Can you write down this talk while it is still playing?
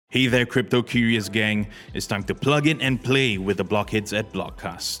Hey there, crypto curious gang. It's time to plug in and play with the blockheads at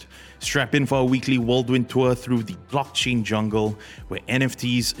Blockcast. Strap in for a weekly whirlwind tour through the blockchain jungle where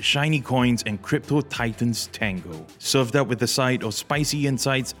NFTs, shiny coins, and crypto titans tango. Served up with a side of spicy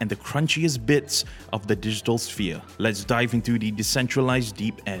insights and the crunchiest bits of the digital sphere. Let's dive into the decentralized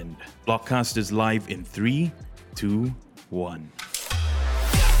deep end. Blockcast is live in 3, 2, 1.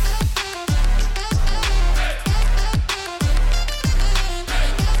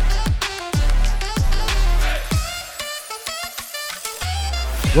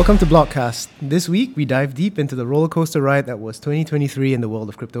 Welcome to Blockcast. This week, we dive deep into the roller coaster ride that was 2023 in the world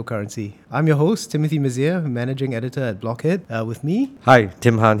of cryptocurrency. I'm your host, Timothy Mazier, Managing Editor at Blockhead. With me... Hi,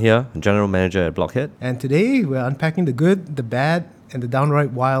 Tim Han here, General Manager at Blockhead. And today, we're unpacking the good, the bad, and the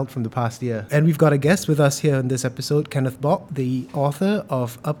downright wild from the past year. And we've got a guest with us here in this episode, Kenneth Bock, the author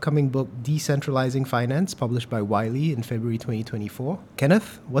of upcoming book Decentralizing Finance, published by Wiley in February 2024.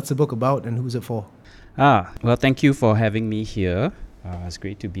 Kenneth, what's the book about and who's it for? Well, thank you for having me here. It's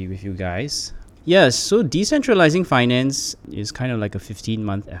great to be with you guys. Yes, so Decentralizing Finance is kind of like a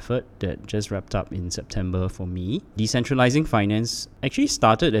 15-month effort that just wrapped up in September for me. Decentralizing Finance actually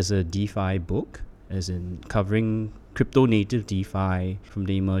started as a DeFi book, as in covering crypto-native DeFi from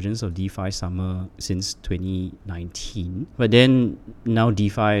the emergence of DeFi summer since 2019. But then now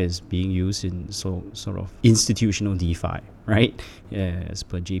DeFi is being used in sort of institutional DeFi, right? Yeah, as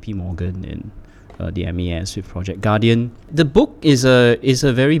per JP Morgan and the MES with Project Guardian. The book is a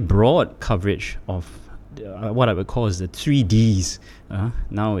very broad coverage of what I would call is the 3 Ds.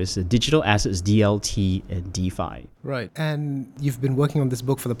 Now it's the digital assets, DLT, and DeFi. Right. And you've been working on this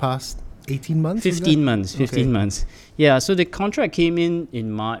book for the past 18 months? 15 months. Yeah, so the contract came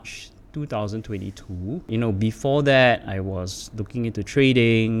in March 2022. Before that, I was looking into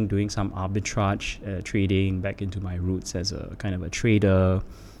trading, doing some arbitrage trading back into my roots as a kind of a trader.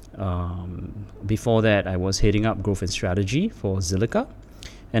 Before that, I was heading up growth and strategy for Zilliqa.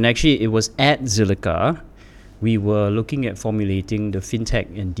 And actually, it was at Zilliqa we were looking at formulating the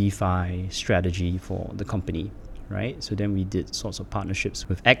fintech and DeFi strategy for the company, right? So then we did sorts of partnerships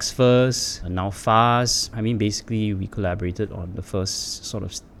with XFirst, and now Fast. Basically, we collaborated on the first sort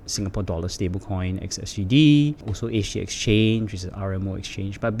of Singapore dollar stablecoin XSGD, also HT Exchange, which is an RMO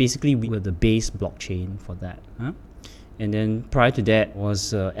exchange. But basically, we were the base blockchain for that. And then prior to that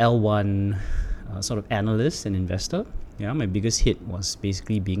was L1 sort of analyst and investor. Yeah, my biggest hit was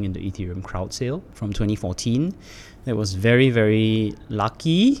basically being in the Ethereum crowd sale from 2014. That was very, very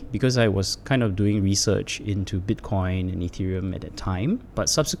lucky because I was kind of doing research into Bitcoin and Ethereum at that time. But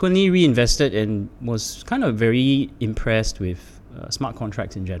subsequently reinvested and was kind of very impressed with smart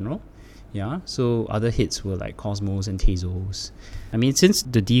contracts in general. Yeah, so other hits were like Cosmos and Tezos. Since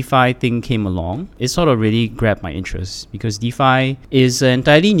the DeFi thing came along, it sort of really grabbed my interest because DeFi is an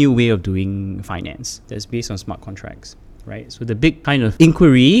entirely new way of doing finance that's based on smart contracts, right? So the big kind of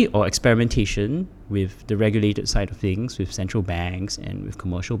inquiry or experimentation with the regulated side of things, with central banks and with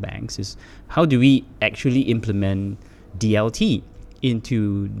commercial banks, is how do we actually implement DLT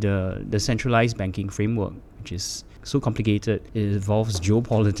into the centralized banking framework, which is so complicated. It involves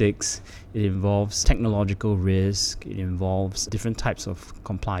geopolitics, it involves technological risk, it involves different types of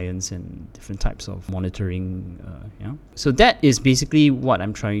compliance and different types of monitoring. So that is basically what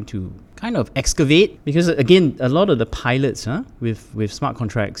I'm trying to kind of excavate, because again, a lot of the pilots with smart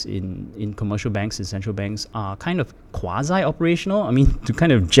contracts in commercial banks and central banks are kind of quasi-operational. To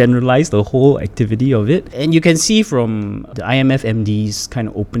kind of generalize the whole activity of it. And you can see from the IMF MD's kind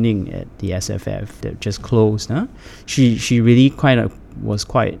of opening at the SFF that just closed, she really kind of was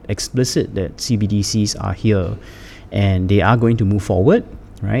quite explicit that CBDCs are here and they are going to move forward,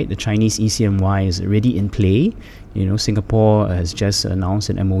 right? The Chinese ECNY is already in play. Singapore has just announced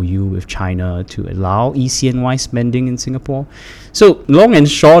an MOU with China to allow ECNY spending in Singapore. So long and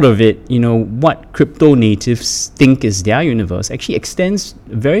short of it, what crypto natives think is their universe actually extends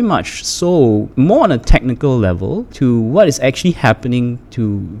very much so more on a technical level to what is actually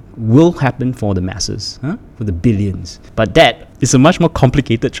will happen for the masses, for the billions. But that is a much more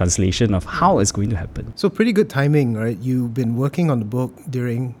complicated translation of how it's going to happen. So pretty good timing, right? You've been working on the book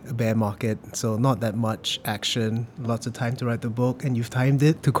during a bear market, so not that much action, lots of time to write the book, and you've timed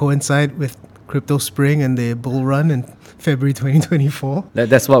it to coincide with crypto spring and the bull run in February 2024.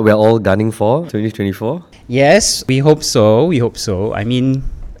 That's what we're all gunning for, 2024. Yes, we hope so.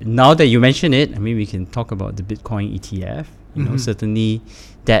 Now that you mention it, we can talk about the Bitcoin ETF. Certainly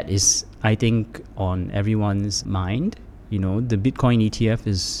that is, I think, on everyone's mind. The Bitcoin ETF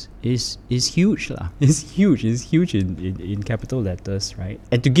is huge lah. It's huge in capital letters, right?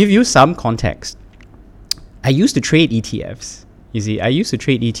 And to give you some context, I used to trade ETFs You see, I used to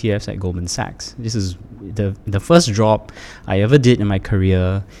trade ETFs at Goldman Sachs. This is the first job I ever did in my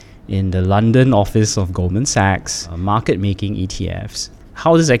career in the London office of Goldman Sachs, market making ETFs.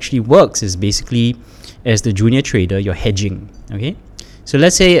 How this actually works is basically, as the junior trader, you're hedging. Okay, so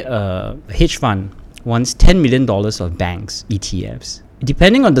let's say a hedge fund wants $10 million of banks ETFs.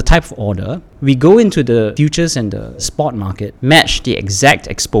 Depending on the type of order, we go into the futures and the spot market, match the exact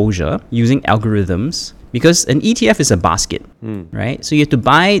exposure using algorithms, because an ETF is a basket, right? So you have to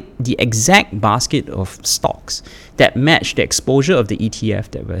buy the exact basket of stocks that match the exposure of the ETF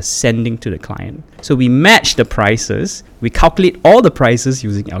that we're sending to the client. So we match the prices, we calculate all the prices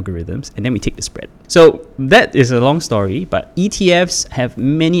using algorithms, and then we take the spread. So that is a long story, but ETFs have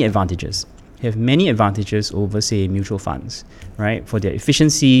many advantages. Have many advantages over, say, mutual funds, right? For their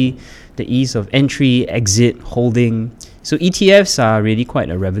efficiency, the ease of entry, exit, holding. So ETFs are really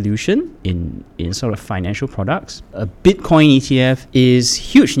quite a revolution in sort of financial products. A Bitcoin ETF is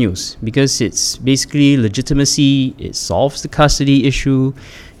huge news because it's basically legitimacy. It solves the custody issue.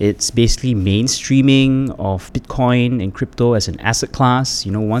 It's basically mainstreaming of Bitcoin and crypto as an asset class.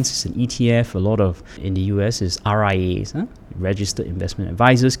 You know, once it's an ETF, a lot of, in the US, is RIAs, registered investment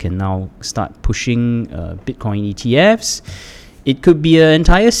advisors, can now start pushing Bitcoin ETFs. It could be an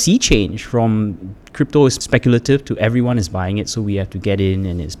entire sea change from crypto is speculative to everyone is buying it, so we have to get in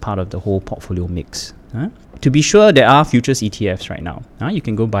and it's part of the whole portfolio mix. To be sure, there are futures ETFs right now. You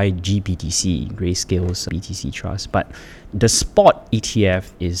can go buy GBTC, Grayscale's BTC Trust, but the spot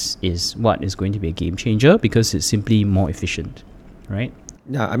ETF is what is going to be a game changer because it's simply more efficient, right?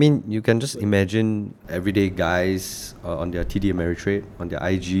 Yeah, I mean, you can just imagine everyday guys on their TD Ameritrade, on their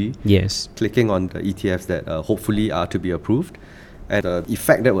IG, Yes. clicking on the ETFs that hopefully are to be approved, and the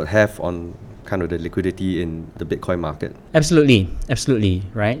effect that would have on kind of the liquidity in the Bitcoin market. Absolutely,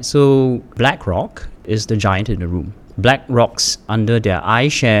 right? So BlackRock is the giant in the room. BlackRock's under their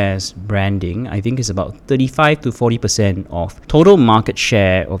iShares branding, I think is about 35 to 40% of total market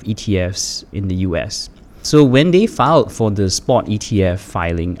share of ETFs in the US. So when they filed for the spot ETF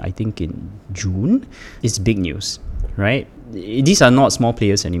filing, I think in June, it's big news, right? These are not small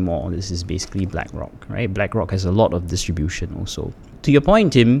players anymore. This is basically BlackRock, right? BlackRock has a lot of distribution also. To your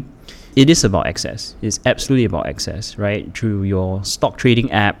point, Tim, it is about access. It's absolutely about access, right? Through your stock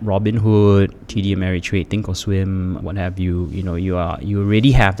trading app, Robinhood, TD Ameritrade, Thinkorswim, what have you. You know, you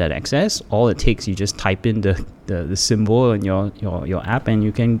already have that access. All it takes, you just type in the symbol in your app, and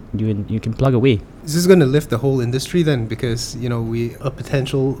you can plug away. Is this going to lift the whole industry then? Because, you know, a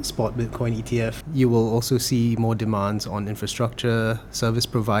potential spot Bitcoin ETF, you will also see more demands on infrastructure, service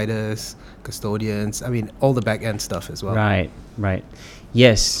providers, custodians, I mean, all the back end stuff as well. Right.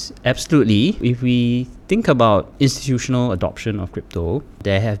 Yes, absolutely. If we think about institutional adoption of crypto,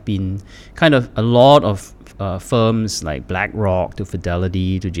 there have been kind of a lot of firms like BlackRock to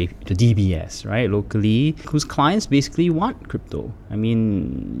Fidelity to DBS, right, locally, whose clients basically want crypto. I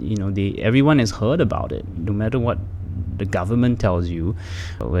mean, you know, everyone has heard about it, no matter what the government tells you,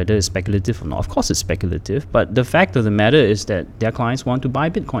 whether it's speculative or not. Of course it's speculative, but the fact of the matter is that their clients want to buy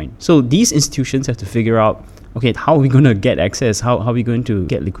Bitcoin. So these institutions have to figure out, okay, how are we going to get access? How are we going to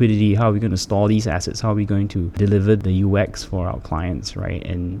get liquidity? How are we going to store these assets? How are we going to deliver the UX for our clients, right?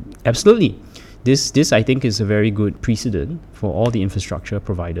 And absolutely, this I think is a very good precedent for all the infrastructure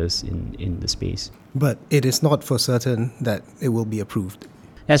providers in the space. But it is not for certain that it will be approved.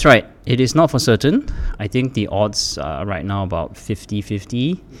 That's right. It is not for certain. I think the odds are right now about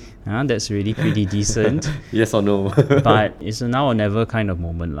 50-50. That's really pretty decent. Yes or no? But it's a now or never kind of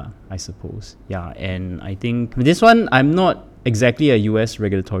moment, I suppose. Yeah, and I think this one, I'm not exactly a US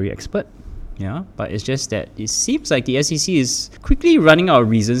regulatory expert. Yeah, but it's just that it seems like the SEC is quickly running out of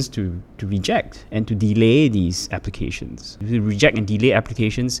reasons to reject and to delay these applications. If you reject and delay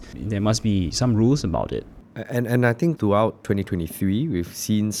applications, there must be some rules about it. And I think throughout 2023, we've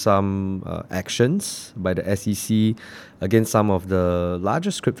seen some actions by the SEC against some of the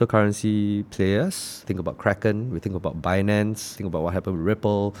largest cryptocurrency players. Think about Kraken, we think about Binance, think about what happened with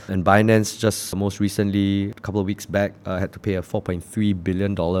Ripple. And Binance just most recently, a couple of weeks back, had to pay a $4.3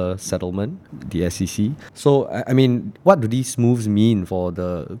 billion settlement, the SEC. So, I mean, what do these moves mean for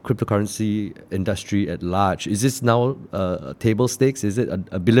the cryptocurrency industry at large? Is this now table stakes? Is it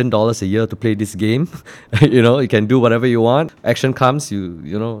 $1 billion a year to play this game? You know, you can do whatever you want. Action comes, you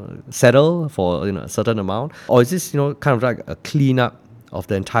know, settle for a certain amount. Or is this, kind of like a cleanup of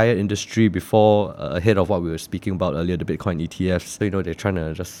the entire industry before, ahead of what we were speaking about earlier, the Bitcoin ETFs. So, they're trying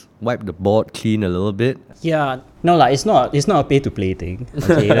to just wipe the board clean a little bit. Yeah, no, like it's not a pay to play thing.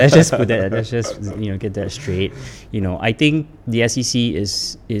 Okay, let's just get that straight. I think the SEC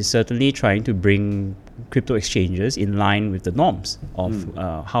is certainly trying to bring crypto exchanges in line with the norms of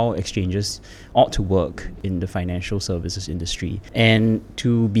how exchanges ought to work in the financial services industry. And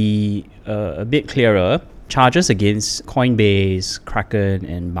to be a bit clearer, charges against Coinbase, Kraken,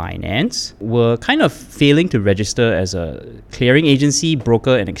 and Binance were kind of failing to register as a clearing agency,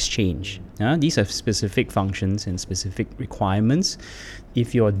 broker, and exchange. These have specific functions and specific requirements.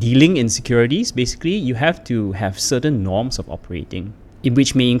 If you're dealing in securities, basically you have to have certain norms of operating,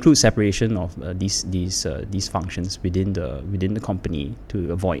 which may include separation of these functions within the company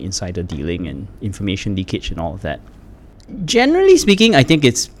to avoid insider dealing and information leakage and all of that. Generally speaking, I think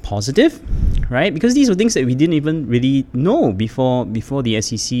it's positive, right? Because these were things that we didn't even really know before the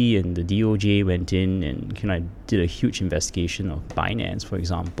SEC and the DOJ went in and did a huge investigation of Binance, for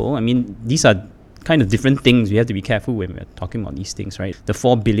example. I mean, these are kind of different things. We have to be careful when we're talking about these things, right? The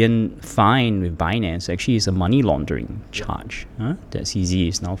 4 billion fine with Binance actually is a money laundering charge that CZ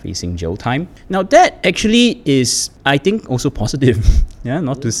is now facing jail time. Now that actually is, I think, also positive.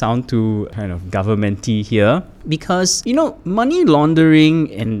 Not to sound too kind of governmenty here, because money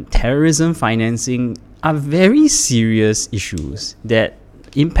laundering and terrorism financing are very serious issues that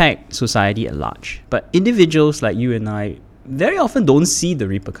impact society at large. But individuals like you and I very often don't see the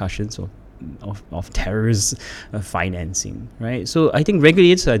repercussions of terrorist financing, right? So I think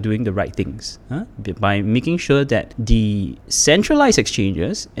regulators are doing the right things by making sure that the centralized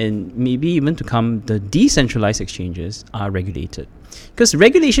exchanges and maybe even to come the decentralized exchanges are regulated. Because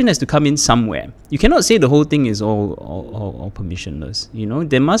regulation has to come in somewhere. You cannot say the whole thing is all permissionless.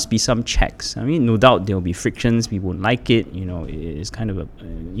 There must be some checks. I mean, no doubt there will be frictions. We won't like it. It's kind of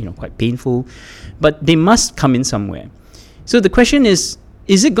quite painful, but they must come in somewhere. So the question is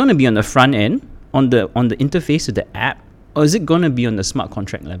it going to be on the front end, on the interface of the app, or is it going to be on the smart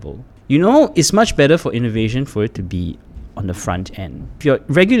contract level? It's much better for innovation for it to be on the front end. If you're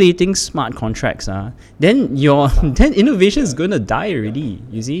regulating smart contracts, then innovation is going to die already,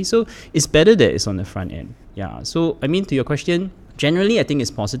 you see? So it's better that it's on the front end. Yeah, so I mean, to your question, generally I think it's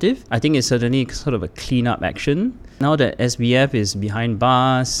positive. I think it's certainly sort of a clean-up action. Now that SBF is behind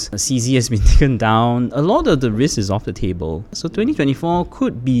bars, CZ has been taken down, a lot of the risk is off the table. So 2024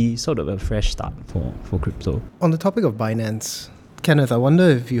 could be sort of a fresh start for crypto. On the topic of Binance, Kenneth, I wonder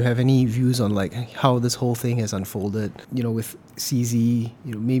if you have any views on how this whole thing has unfolded. With CZ,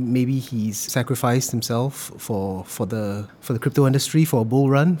 maybe he's sacrificed himself for the crypto industry, for a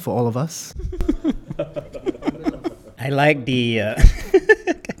bull run for all of us. I like the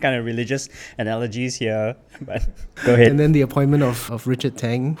kind of religious analogies here, but go ahead. And then the appointment of Richard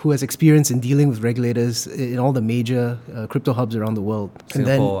Tang, who has experience in dealing with regulators in all the major crypto hubs around the world.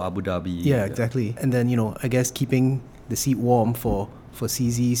 Singapore, Abu Dhabi. Yeah, exactly. And then, I guess keeping the seat warm for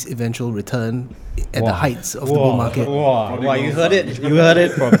CZ's eventual return at the heights of the bull market. Wow, you heard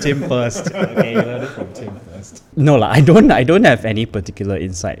it from Tim first. Okay, you heard it from Tim first. No, I don't have any particular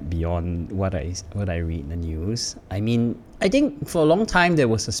insight beyond what I read in the news. I mean, I think for a long time there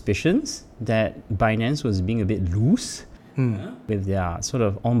were suspicions that Binance was being a bit loose with their sort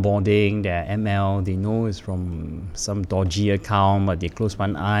of onboarding, their ML. They know it's from some dodgy account, but they close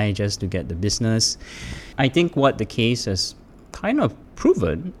one eye just to get the business. I think what the case has kind of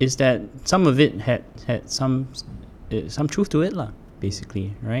proven is that some of it had some truth to it,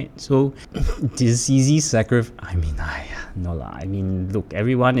 basically, right? So this easy sacrifice. I mean, look,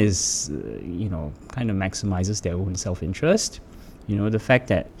 everyone is kind of maximizes their own self-interest. The fact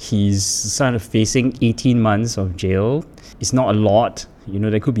that he's sort of facing 18 months of jail is not a lot.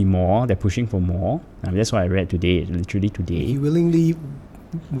 There could be more. They're pushing for more. That's what I read today, literally today. He willingly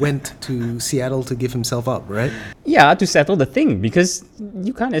went to Seattle to give himself up, right? Yeah, to settle the thing, because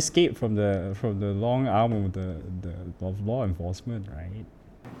you can't escape from the long arm of law enforcement, right?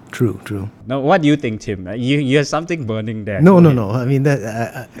 True. Now, what do you think, Tim? You have something burning there. No. I mean,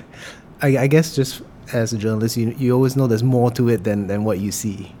 that I guess just as a journalist, you always know there's more to it than what you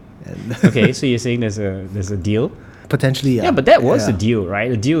see. And Okay, so you're saying there's a deal? Potentially, yeah. Yeah, but that was the deal, right?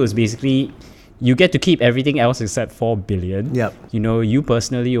 The deal is basically you get to keep everything else except 4 billion. Yep. You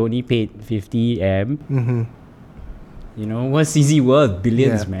personally only paid 50 M. Mm-hmm. What's CZ worth?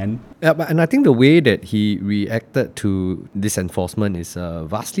 Billions, man. Yeah, and I think the way that he reacted to this enforcement is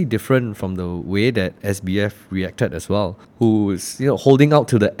vastly different from the way that SBF reacted as well, who is holding out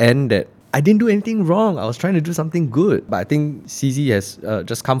to the end that I didn't do anything wrong. I was trying to do something good. But I think CZ has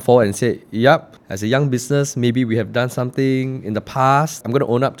just come forward and said, yep, as a young business, maybe we have done something in the past. I'm going to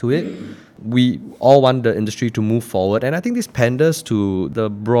own up to it. We all want the industry to move forward. And I think this panders to the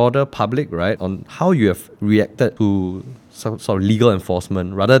broader public, right, on how you have reacted to some sort of legal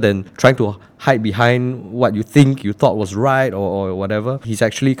enforcement rather than trying to hide behind what you think you thought was right or whatever. He's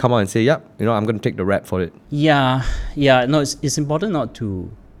actually come out and say, yep, I'm going to take the rap for it. Yeah. No, it's important not to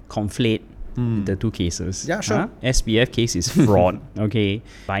conflate the two cases. Yeah, sure. SPF case is fraud. Okay.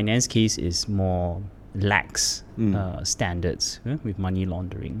 Binance case is more lax standards with money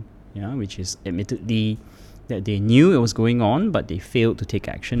laundering. Yeah, which is admittedly that they knew it was going on, but they failed to take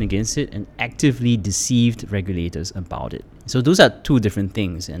action against it and actively deceived regulators about it. So those are two different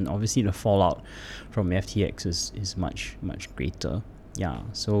things, and obviously the fallout from FTX is much, much greater. Yeah,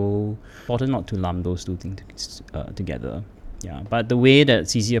 so important not to lump those two things together. Yeah, but the way that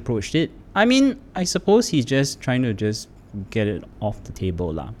CZ approached it, I mean, I suppose he's just trying to just get it off the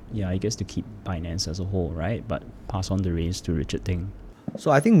table lah. Yeah, I guess to keep Binance as a whole, right? But pass on the reins to Richard Ting. So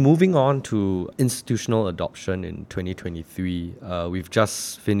I think moving on to institutional adoption in 2023, we've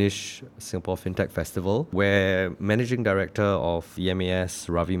just finished Singapore FinTech Festival, where Managing Director of the MAS,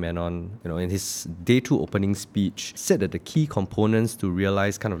 Ravi Menon, in his day 2 opening speech, said that the key components to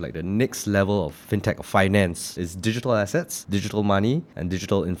realize kind of like the next level of FinTech or finance is digital assets, digital money, and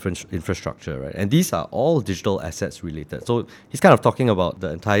digital infrastructure, right? And these are all digital assets related. So he's kind of talking about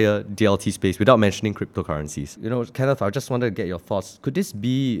the entire DLT space without mentioning cryptocurrencies. Kenneth, I just wanted to get your thoughts. Could this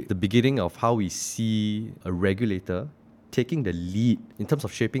be the beginning of how we see a regulator taking the lead in terms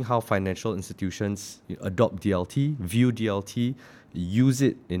of shaping how financial institutions adopt DLT, view DLT, use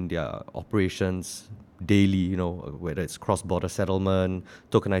it in their operations daily, whether it's cross-border settlement,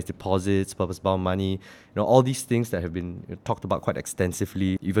 tokenized deposits, purpose-bound money, all these things that have been talked about quite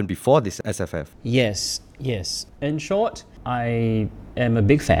extensively even before this SFF. Yes. In short, I am a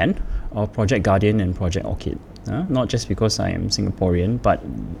big fan of Project Guardian and Project Orchid. Not just because I am Singaporean, but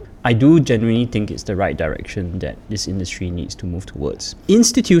I do genuinely think it's the right direction that this industry needs to move towards.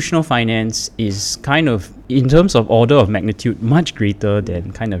 Institutional finance is kind of, in terms of order of magnitude, much greater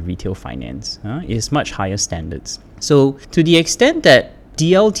than kind of retail finance. It's much higher standards. So to the extent that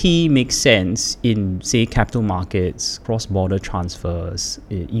DLT makes sense in, say, capital markets, cross-border transfers,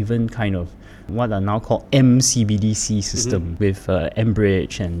 even kind of what are now called MCBDC system with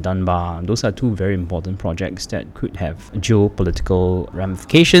Enbridge and Dunbar. Those are two very important projects that could have geopolitical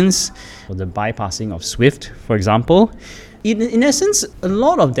ramifications, or the bypassing of SWIFT, for example. In essence, a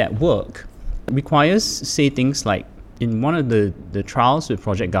lot of that work requires, say, things like, in one of the trials with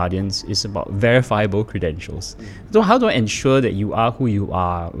Project Guardians is about verifiable credentials. So how do I ensure that you are who you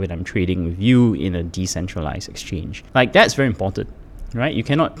are when I'm trading with you in a decentralized exchange? Like, that's very important. Right, you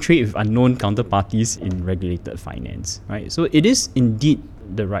cannot trade with unknown counterparties in regulated finance. Right, so it is indeed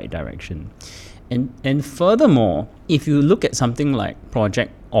the right direction. And furthermore, if you look at something like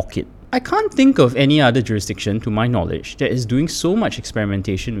Project Orchid, I can't think of any other jurisdiction, to my knowledge, that is doing so much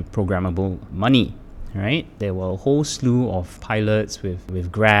experimentation with programmable money. Right, there were a whole slew of pilots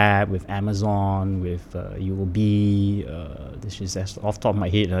with Grab, with Amazon, with UOB. This is off the top of my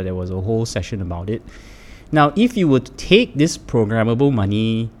head. There was a whole session about it. Now, if you were to take this programmable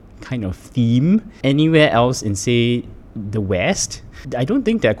money kind of theme anywhere else in, say, the West, I don't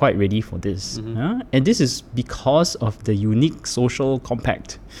think they're quite ready for this. And this is because of the unique social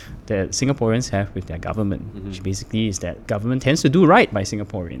compact that Singaporeans have with their government, which basically is that government tends to do right by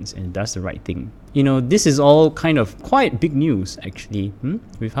Singaporeans and does the right thing. This is all kind of quite big news, actually,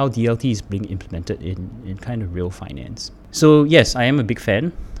 with how DLT is being implemented in kind of real finance. So, yes, I am a big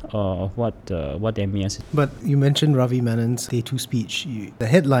fan of what MAS. But you mentioned Ravi Menon's Day 2 speech. The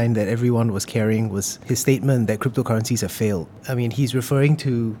headline that everyone was carrying was his statement that cryptocurrencies have failed. I mean, he's referring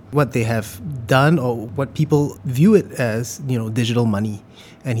to what they have done or what people view it as, digital money.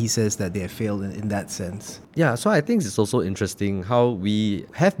 And he says that they have failed in that sense. Yeah, so I think it's also interesting how we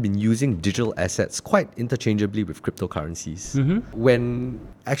have been using digital assets quite interchangeably with cryptocurrencies. When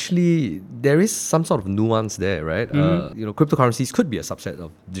actually there is some sort of nuance there, right? Cryptocurrencies could be a subset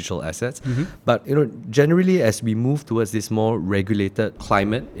of digital assets. But, generally as we move towards this more regulated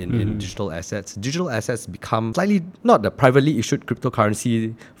climate in digital assets become slightly not the privately issued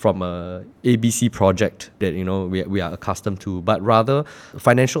cryptocurrency from a ABC project that, we are accustomed to, but rather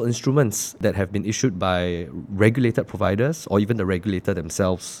financial instruments that have been issued by regulated providers or even the regulator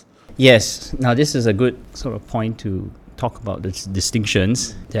themselves. Yes. Now, this is a good sort of point to talk about the distinctions,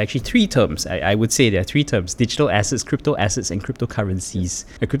 there are actually three terms. I would say there are three terms: digital assets, crypto assets, and cryptocurrencies.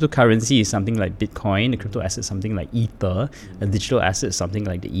 A cryptocurrency is something like Bitcoin, a crypto asset is something like Ether, a digital asset is something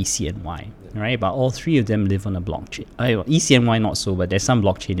like the ECNY, right? But all three of them live on a blockchain. ECNY not so, but there's some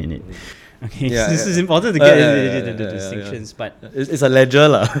blockchain in it. Okay, this is important to get into the distinctions, but it's a ledger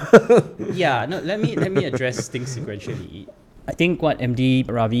lah. let me address things sequentially. I think what MD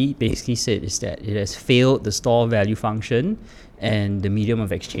Ravi basically said is that it has failed the store value function and the medium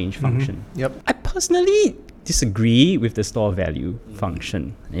of exchange function. Yep. I personally disagree with the store value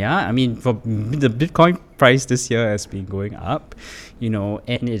function. Yeah, I mean, for the Bitcoin price this year has been going up,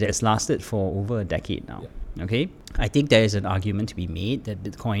 and it has lasted for over a decade now. Okay, I think there is an argument to be made that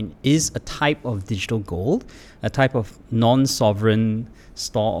Bitcoin is a type of digital gold, a type of non-sovereign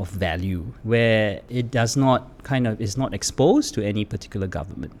store of value where it is not exposed to any particular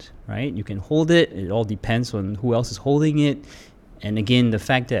government, right? You can hold it. It all depends on who else is holding it. And again, the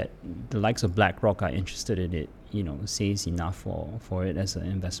fact that the likes of BlackRock are interested in it, says enough for it as an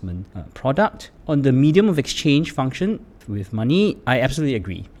investment product. On the medium of exchange function with money, I absolutely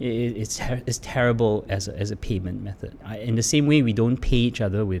agree. It's terrible as a payment method. In the same way, we don't pay each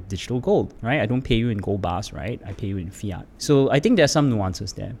other with digital gold, right? I don't pay you in gold bars, right? I pay you in fiat. So I think there's some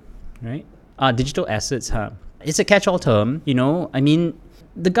nuances there, right? Digital assets, it's a catch-all term, I mean,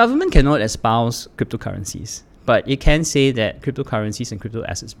 the government cannot espouse cryptocurrencies, but it can say that cryptocurrencies and crypto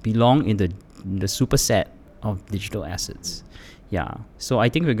assets belong in the superset of digital assets. Yeah, so I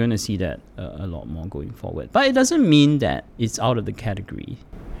think we're going to see that a lot more going forward. But it doesn't mean that it's out of the category,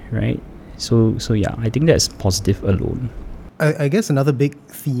 right? So yeah, I think that's positive alone. I guess another big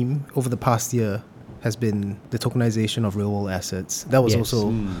theme over the past year has been the tokenization of real-world assets. That was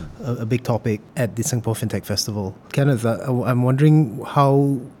also a big topic at the Singapore FinTech Festival. Kenneth, I'm wondering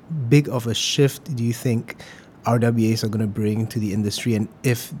how big of a shift do you think RWAs are going to bring to the industry, and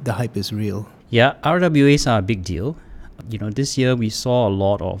if the hype is real? Yeah, RWAs are a big deal. This year we saw a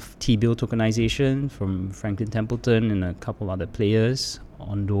lot of T-bill tokenization from Franklin Templeton and a couple other players,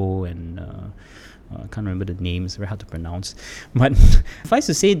 Ondo and I can't remember the names, very hard to pronounce. But suffice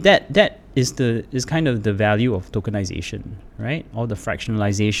to say that is kind of the value of tokenization, right? All the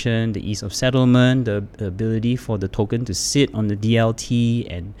fractionalization, the ease of settlement, the ability for the token to sit on the DLT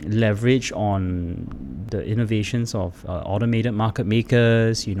and leverage on the innovations of automated market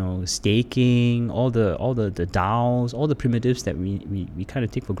makers, staking, all the DAOs, all the primitives that we kind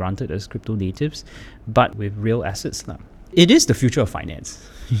of take for granted as crypto natives, but with real assets now. It is the future of finance.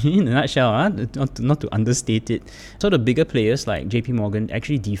 In a nutshell, not to understate it. So the bigger players like JP Morgan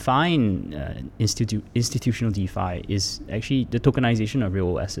actually define institutional DeFi is actually the tokenization of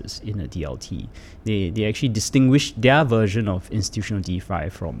real assets in a DLT. They actually distinguish their version of institutional DeFi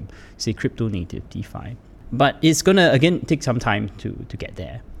from, say, crypto native DeFi. But it's going to, again, take some time to get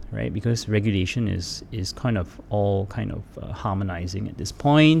there, right? Because regulation is kind of harmonizing at this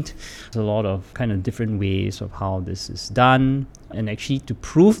point. There's a lot of kind of different ways of how this is done, and actually to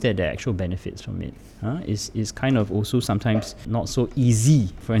prove that there are actual benefits from it is kind of also sometimes not so easy.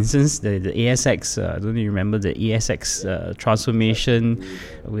 For instance, the ASX, I don't know if you remember the ASX transformation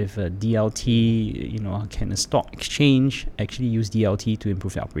with DLT. Can a stock exchange actually use DLT to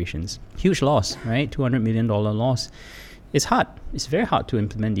improve their operations? Huge loss, right? $200 million loss. It's hard. It's very hard to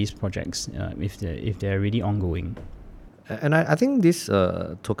implement these projects if they're really ongoing. And I think this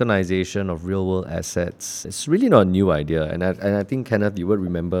tokenization of real-world assets is really not a new idea. And I think, Kenneth, you would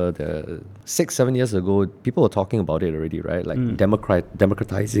remember 6-7 years ago, people were talking about it already, right? Like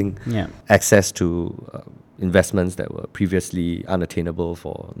democratizing access to investments that were previously unattainable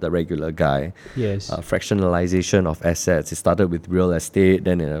for the regular guy. Yes. Fractionalization of assets. It started with real estate,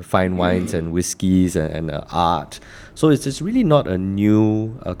 then fine wines and whiskeys and art. So it's really not a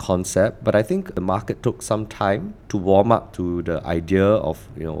new concept, but I think the market took some time to warm up to the idea of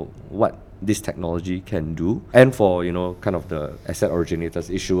what this technology can do, and for kind of the asset originators,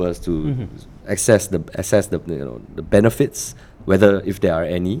 issuers to assess the the benefits, whether if there are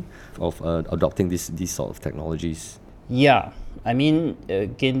any, of adopting these sort of technologies. Yeah, I mean,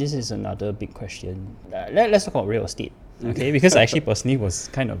 again, this is another big question. Let's talk about real estate. Okay, because I actually personally was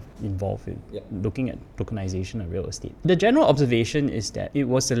kind of involved in looking at tokenization of real estate. The general observation is that it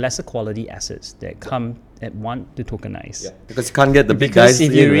was the lesser quality assets that come at want to tokenize. Yeah. Because you can't get the big guys.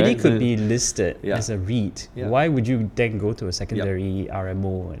 Because if you really could be listed as a REIT, why would you then go to a secondary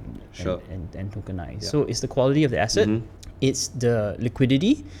RMO and tokenize? So it's the quality of the asset. It's the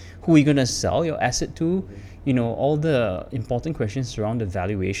liquidity. Who are you going to sell your asset to? All the important questions around the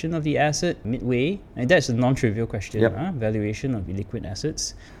valuation of the asset midway. And that's a non-trivial question, valuation of illiquid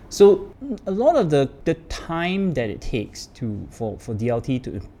assets. So a lot of the time that it takes for DLT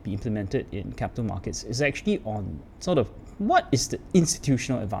to be implemented in capital markets is actually on sort of what is the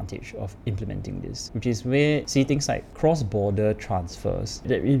institutional advantage of implementing this, which is where, say, things like cross-border transfers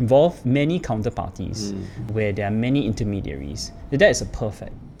that involve many counterparties, where there are many intermediaries. That is a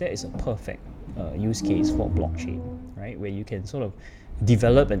perfect use case for blockchain, right? Where you can sort of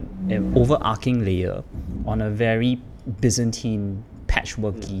develop an overarching layer on a very Byzantine,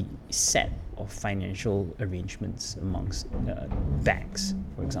 patchworky set of financial arrangements amongst banks,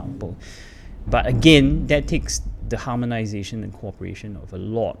 for example. But again, that takes the harmonization and cooperation of a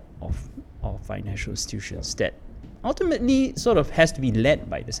lot of financial institutions that ultimately sort of has to be led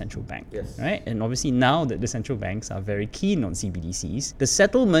by the central bank, right? And obviously now that the central banks are very keen on CBDCs, the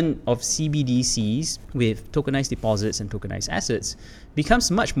settlement of CBDCs with tokenized deposits and tokenized assets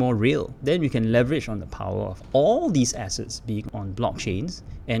becomes much more real. Then we can leverage on the power of all these assets being on blockchains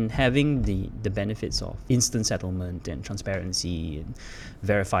and having the benefits of instant settlement and transparency and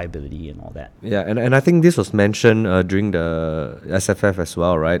verifiability and all that. Yeah, and I think this was mentioned during the SFF as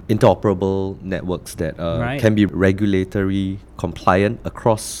well, right? Interoperable networks that can be regulatory compliant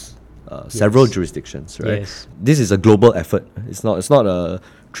across several jurisdictions, right? Yes. This is a global effort. It's not a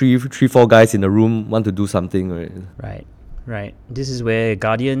three, four guys in a room want to do something, right? Right. This is where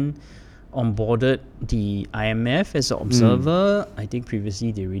Guardian onboarded the IMF as an observer. I think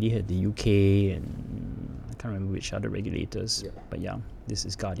previously they already had the UK and I can't remember which other regulators. But this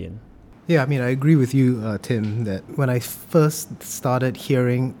is Guardian. Yeah, I mean, I agree with you, Tim, that when I first started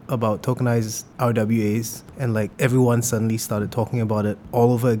hearing about tokenized RWAs and like everyone suddenly started talking about it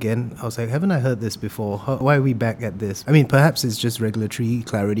all over again, I was like, haven't I heard this before? Why are we back at this? I mean, perhaps it's just regulatory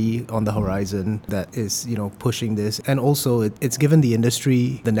clarity on the horizon that is, pushing this. And also it's given the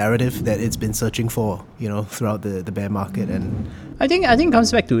industry the narrative that it's been searching for, throughout the bear market. And I think it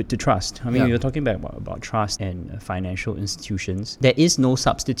comes back to trust. I mean, you're talking about trust and financial institutions. There is no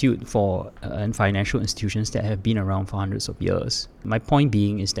substitute for financial institutions that have been around for hundreds of years. My point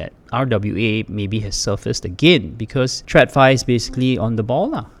being is that RWA maybe has surfaced again because TradFi is basically on the ball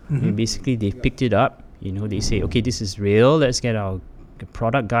now. I mean, basically, they've picked it up. They say, okay, this is real. Let's get our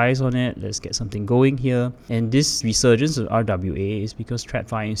product guys on it. Let's get something going here. And this resurgence of RWA is because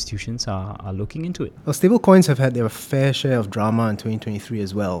TradFi institutions are looking into it. Well, stablecoins have had their fair share of drama in 2023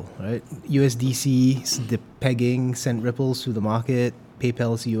 as well, right? USDC, the pegging sent ripples through the market.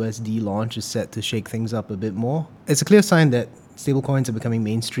 PayPal's USD launch is set to shake things up a bit more. It's a clear sign that stablecoins are becoming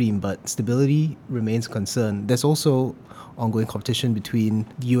mainstream, but stability remains a concern. There's also ongoing competition between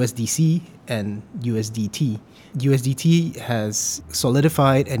USDC and USDT. USDT has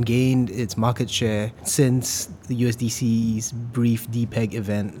solidified and gained its market share since the USDC's brief depeg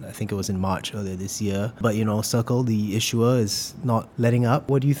event. I think it was in March earlier this year. But, Circle, the issuer, is not letting up.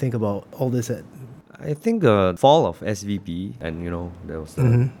 What do you think about all this? I think the fall of SVB and there was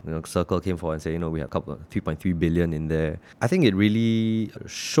the Circle came forward and said we have a couple of 3.3 billion in there. I think it really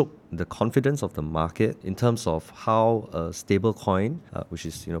shook the confidence of the market in terms of how a stable coin, which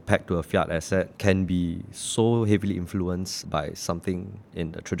is pegged to a fiat asset, can be so heavily influenced by something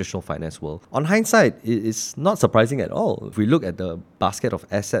in the traditional finance world. On hindsight, it is not surprising at all. If we look at the basket of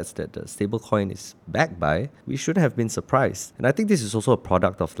assets that the stable coin is backed by, we shouldn't have been surprised. And I think this is also a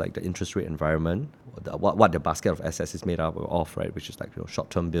product of like the interest rate environment. What the basket of assets is made up of, right? Which is like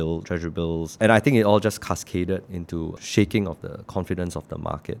short-term bill, treasury bills, and I think it all just cascaded into shaking of the confidence of the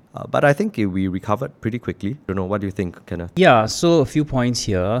market. But I think we recovered pretty quickly. Don't know, what do you think, Kenneth? Yeah, so a few points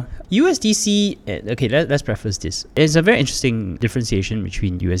here. USDC. Okay, let's preface this. There's a very interesting differentiation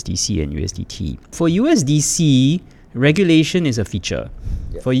between USDC and USDT. For USDC, regulation is a feature.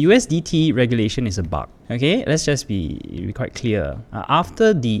 For USDT, regulation is a bug. Okay, let's just be quite clear.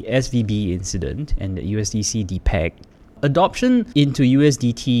 After the SVB incident and the USDC depeg, adoption into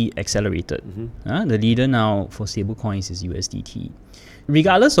USDT accelerated. The leader now for stablecoins is USDT.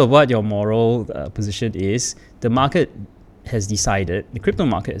 Regardless of what your moral position is, the market has decided, the crypto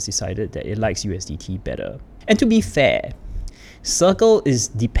market has decided that it likes USDT better. And to be fair, Circle is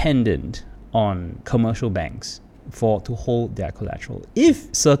dependent on commercial banks to hold their collateral.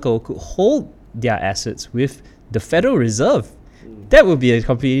 If Circle could hold their assets with the Federal Reserve, that would be a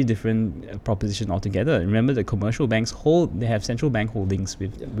completely different proposition altogether. Remember, the commercial banks they have central bank holdings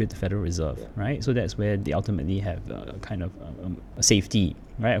with the Federal Reserve, right? So that's where they ultimately have kind of a safety,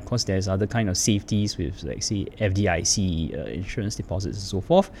 right? Of course, there's other kind of safeties with, like, say, FDIC, insurance deposits and so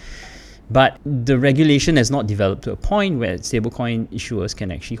forth. But the regulation has not developed to a point where stablecoin issuers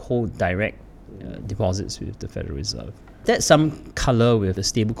can actually hold direct deposits with the Federal Reserve. That's some color with the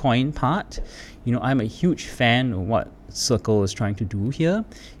stablecoin part. I'm a huge fan of what Circle is trying to do here.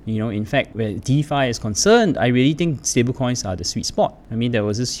 In fact, where DeFi is concerned, I really think stablecoins are the sweet spot. I mean, there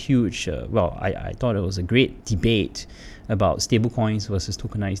was this huge, I thought it was a great debate about stablecoins versus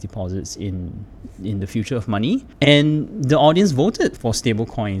tokenized deposits in the future of money. And the audience voted for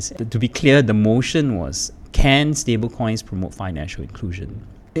stablecoins. To be clear, the motion was, can stablecoins promote financial inclusion?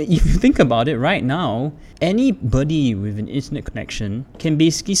 If you think about it right now, anybody with an internet connection can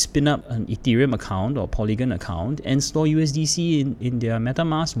basically spin up an Ethereum account or Polygon account and store USDC in their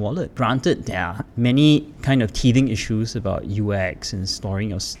MetaMask wallet. Granted, there are many kind of teething issues about UX and storing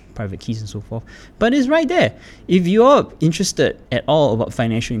your private keys and so forth, but it's right there. If you're interested at all about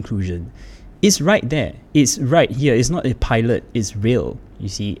financial inclusion, it's right there. It's right here. It's not a pilot, it's real, you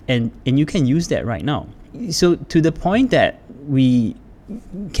see, and you can use that right now. So to the point that we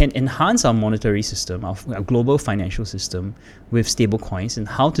can enhance our monetary system, our global financial system with stable coins, and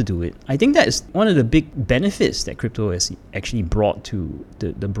how to do it. I think that is one of the big benefits that crypto has actually brought to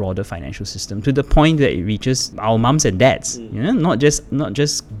the broader financial system, to the point that it reaches our mums and dads, not just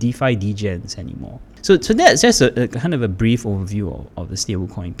DeFi degens anymore. So that's just a kind of a brief overview of the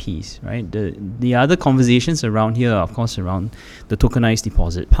stablecoin piece, right? The other conversations around here are, of course, around the tokenized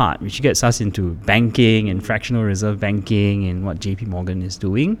deposit part, which gets us into banking and fractional reserve banking and what JP Morgan is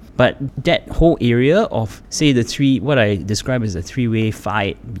doing. But that whole area of, say, what I describe as a three-way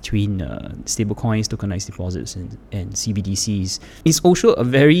fight between stablecoins, tokenized deposits, and CBDCs is also a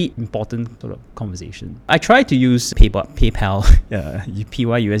very important sort of conversation. I tried to use PayPal,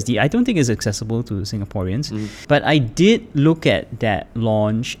 PYUSD. I don't think it's accessible to Singaporeans, but I did look at that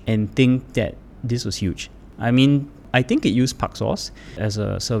launch and think that this was huge. I mean, I think it used Paxos as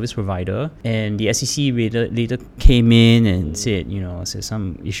a service provider, and the SEC later came in and said, there's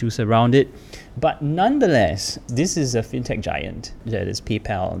some issues around it. But nonetheless, this is a fintech giant, that is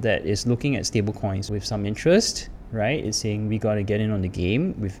PayPal, that is looking at stablecoins with some interest, right? It's saying we got to get in on the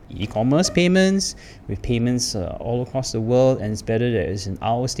game with e-commerce payments, with payments all across the world, and it's better that it's in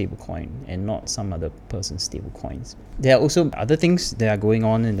our stablecoin and not some other person's stablecoins. There are also other things that are going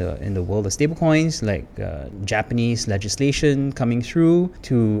on in the world of stablecoins, like Japanese legislation coming through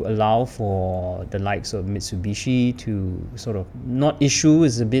to allow for the likes of Mitsubishi to sort of not issue,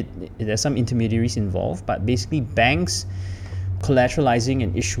 there's some intermediaries involved, but basically banks collateralizing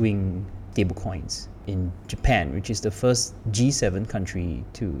and issuing stablecoins in Japan, which is the first G7 country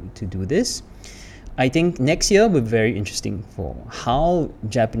to do this. I think next year will be very interesting for how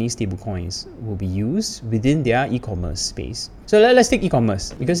Japanese stablecoins will be used within their e-commerce space. So let's take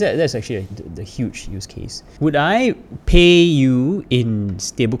e-commerce, because that's actually the huge use case. Would I pay you in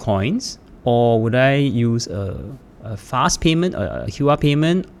stablecoins, or would I use a fast payment, a QR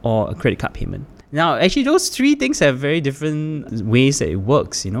payment, or a credit card payment? Now, actually, those three things have very different ways that it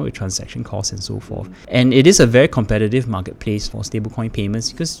works, with transaction costs and so forth. And it is a very competitive marketplace for stablecoin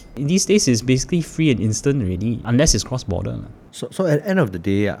payments, because these days it's basically free and instant already, unless it's cross-border. So at the end of the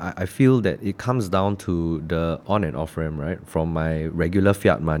day, I feel that it comes down to the on and off ramp, right? From my regular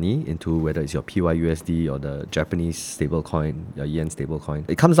fiat money into whether it's your PYUSD or the Japanese stablecoin, your yen stablecoin.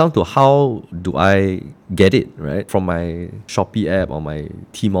 It comes down to how do I get it, right? From my Shopee app or my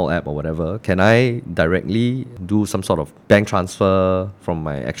Tmall app or whatever, can I directly do some sort of bank transfer from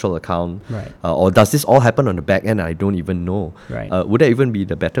my actual account? Right. Or does this all happen on the back end and I don't even know? Right. Would that even be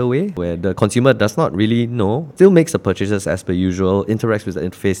the better way, where the consumer does not really know, still makes the purchases as per usual, interacts with the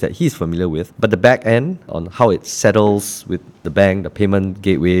interface that he's familiar with, but the back end on how it settles with the bank, the payment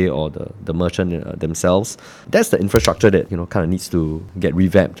gateway, or the merchant themselves, that's the infrastructure that kind of needs to get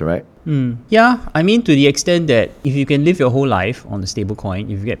revamped, right? Yeah, I mean, to the extent that if you can live your whole life on the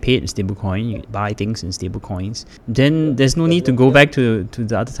stablecoin, if you get paid in stablecoin, you buy things in stablecoins, then there's no need to go back to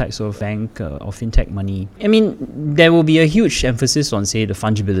the other types of bank or fintech money. I mean, there will be a huge emphasis on, say, the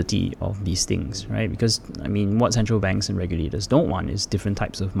fungibility of these things, right? Because, I mean, what central banks and regulators don't want is different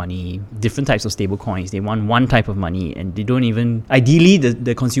types of money, different types of stablecoins. They want one type of money, and they don't even, ideally,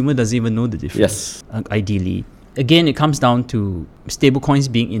 the consumer doesn't even know the difference. Yes. Ideally. Again, it comes down to stablecoins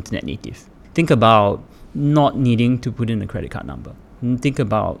being internet native. Think about not needing to put in a credit card number. Think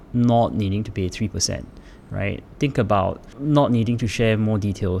about not needing to pay 3%, right? Think about not needing to share more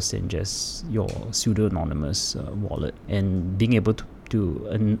details than just your pseudo-anonymous wallet, and being able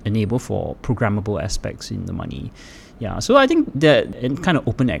to enable for programmable aspects in the money. Yeah, so I think that, and kind of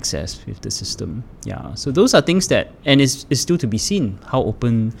open access with the system. Yeah, so those are things that, and it's still to be seen how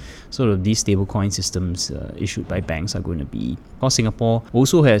open sort of these stablecoin systems issued by banks are going to be. Of course, Singapore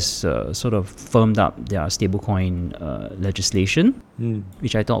also has sort of firmed up their stablecoin legislation,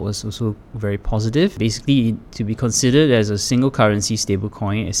 which I thought was also very positive. Basically, to be considered as a single currency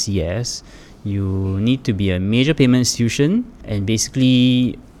stablecoin, SCS, you need to be a major payment institution, and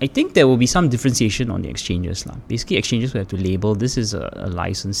basically I think there will be some differentiation on the exchanges. Basically, exchanges will have to label this is a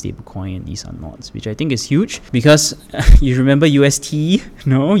licensed stablecoin and these are not, which I think is huge because you remember UST,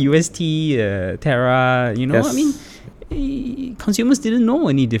 Terra, Yes. I mean, consumers didn't know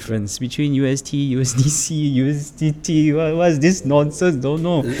any difference between UST, USDC, USDT. What is this nonsense? Don't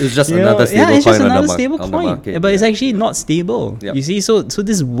know. It's just another stable it's just coin on another the stable on the coin, market, but it's actually not stable. Yep. You see, so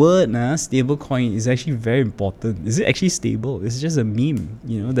this word, stable coin, is actually very important. Is it actually stable? It's just a meme.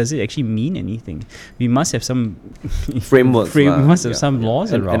 Does it actually mean anything? We must have some Frameworks we lah. must have Yeah, some yeah.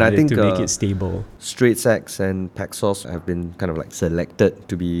 laws And around I it think, to make it stable. StraightSex and Paxos have been kind of like selected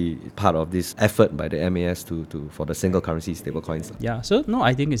to be part of this effort by the MAS to for the single currency stablecoins. Yeah, so no,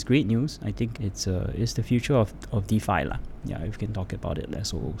 I think it's great news. I think it's the future of DeFi lah. Yeah, if we can talk about it,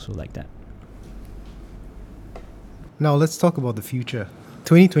 let's also like that. Now let's talk about the future.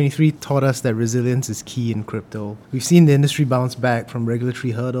 2023 taught us that resilience is key in crypto. We've seen the industry bounce back from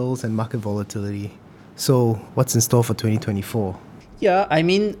regulatory hurdles and market volatility. So what's in store for 2024? Yeah, I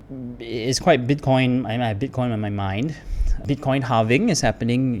mean, it's quite Bitcoin. I have Bitcoin on my mind. Bitcoin halving is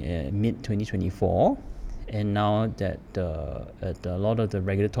happening mid-2024. And now that a lot of the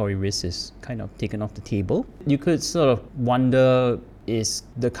regulatory risk is kind of taken off the table, you could sort of wonder, is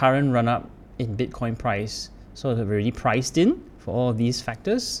the current run-up in Bitcoin price sort of already priced in for all of these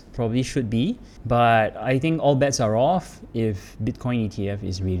factors? Probably should be. But I think all bets are off if Bitcoin ETF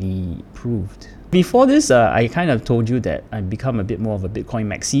is really proved. Before this, I kind of told you that I've become a bit more of a Bitcoin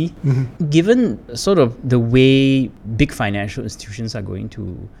maxi. Given sort of the way big financial institutions are going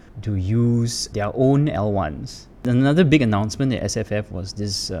to use their own L1s. Another big announcement at SFF was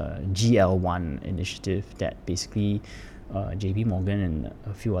this GL1 initiative that basically JP Morgan and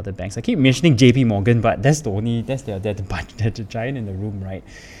a few other banks. I keep mentioning JP Morgan, but they're the giant in the room, right?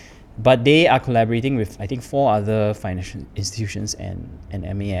 But they are collaborating with, I think, 4 other financial institutions and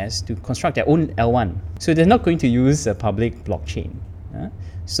MAS to construct their own L1. So they're not going to use a public blockchain.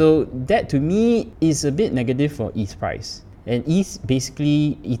 So that to me is a bit negative for ETH price. And ETH,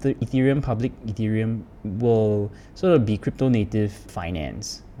 basically, Ethereum, public Ethereum, will sort of be crypto native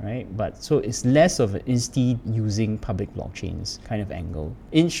finance, right? But so it's less of an insti using public blockchains kind of angle.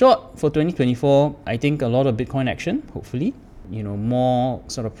 In short, for 2024, I think a lot of Bitcoin action, hopefully. More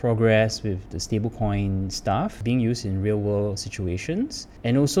sort of progress with the stablecoin stuff being used in real world situations.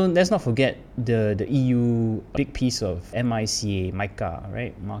 And also, let's not forget the EU big piece of MiCA,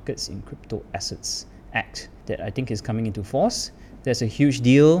 right? Markets in Crypto Assets Act that I think is coming into force. That's a huge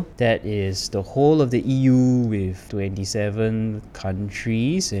deal. That is the whole of the EU with 27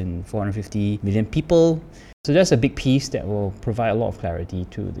 countries and 450 million people. So that's a big piece that will provide a lot of clarity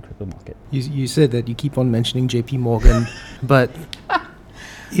to the crypto market. You said that you keep on mentioning JP Morgan, but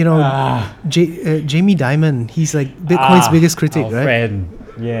Jamie Dimon, he's like Bitcoin's biggest critic, our right? Friend.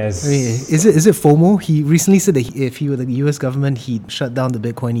 Yes. I mean, is it FOMO? He recently said that if he were the US government, he'd shut down the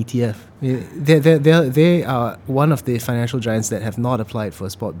Bitcoin ETF. They are one of the financial giants that have not applied for a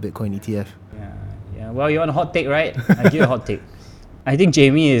spot Bitcoin ETF. Yeah. Well, you're on a hot take, right? I give you a hot take. I think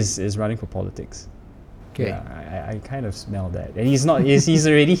Jamie is running for politics. Okay. Yeah, I kind of smell that, and he's not. He's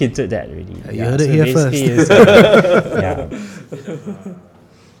already hinted that already. You heard it here first.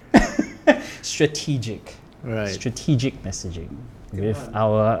 Strategic. Right. Strategic messaging with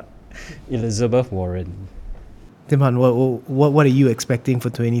our Elizabeth Warren. Timhan, what are you expecting for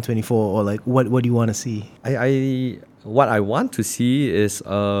 2024, or like what do you want to see? What I want to see is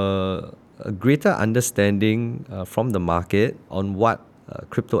a greater understanding from the market on what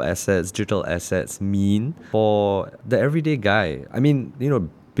crypto assets, digital assets mean for the everyday guy. I mean,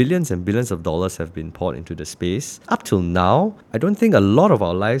 billions and billions of dollars have been poured into the space. Up till now, I don't think a lot of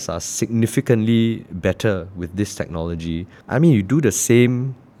our lives are significantly better with this technology. I mean, you put the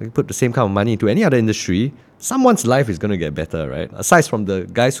same kind of money into any other industry, someone's life is going to get better, right? Aside from the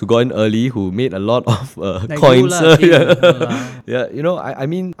guys who got in early, who made a lot of coins. I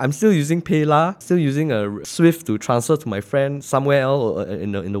mean, I'm still using PayLah, still using a Swift to transfer to my friend somewhere else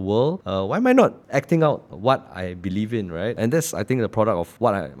in the world. Why am I not acting out what I believe in, right? And that's, I think, the product of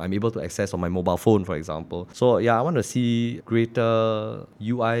what I'm able to access on my mobile phone, for example. So yeah, I want to see greater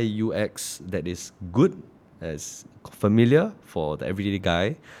UI, UX that is good as familiar for the everyday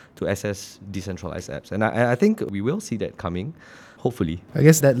guy to access decentralized apps. And I think we will see that coming, hopefully. I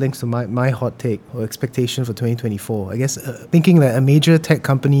guess that links to my hot take or expectation for 2024. I guess thinking that a major tech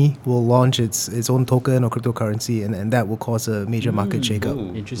company will launch its own token or cryptocurrency and that will cause a major market shakeup.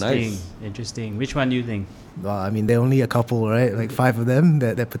 Ooh, Interesting. nice. Interesting. Which one do you think? Well, I mean, there are only a couple, right? Like 5 of them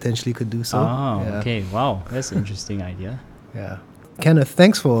that potentially could do so. Oh, Yeah. okay. Wow. That's an interesting idea. Yeah. Kenneth,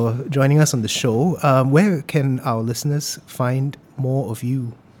 thanks for joining us on the show. Where can our listeners find more of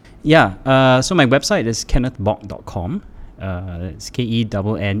you? Yeah. So my website is kennethbok.com. It's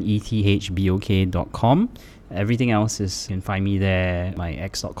KENNETHBOK.com. Everything else is, you can find me there. My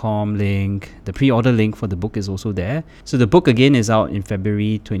x.com link. The pre-order link for the book is also there. So the book again is out in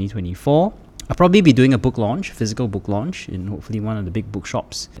February 2024. I'll probably be doing a book launch, physical book launch, in hopefully one of the big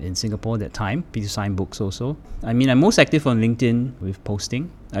bookshops in Singapore that time. Be to sign books also. I mean, I'm most active on LinkedIn with posting.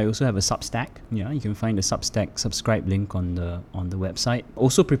 I also have a Substack. Yeah, you can find the Substack subscribe link on the website.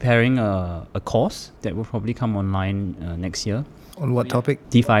 Also preparing a course that will probably come online next year. On what topic?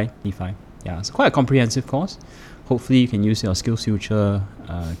 DeFi. Yeah, it's quite a comprehensive course. Hopefully you can use your SkillsFuture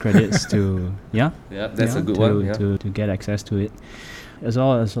credits to That's a good one. to get access to it. There's a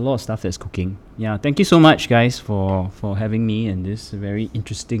lot of stuff that's cooking. Yeah, thank you so much, guys, for having me in this very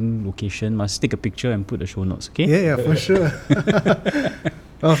interesting location. Must take a picture and put the show notes, okay? Yeah, for sure.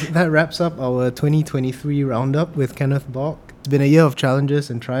 Well, that wraps up our 2023 roundup with Kenneth Bok. It's been a year of challenges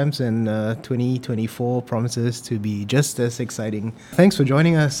and triumphs, and 2024 promises to be just as exciting. Thanks for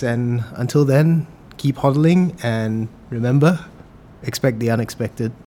joining us, and until then, keep hodling and remember, expect the unexpected.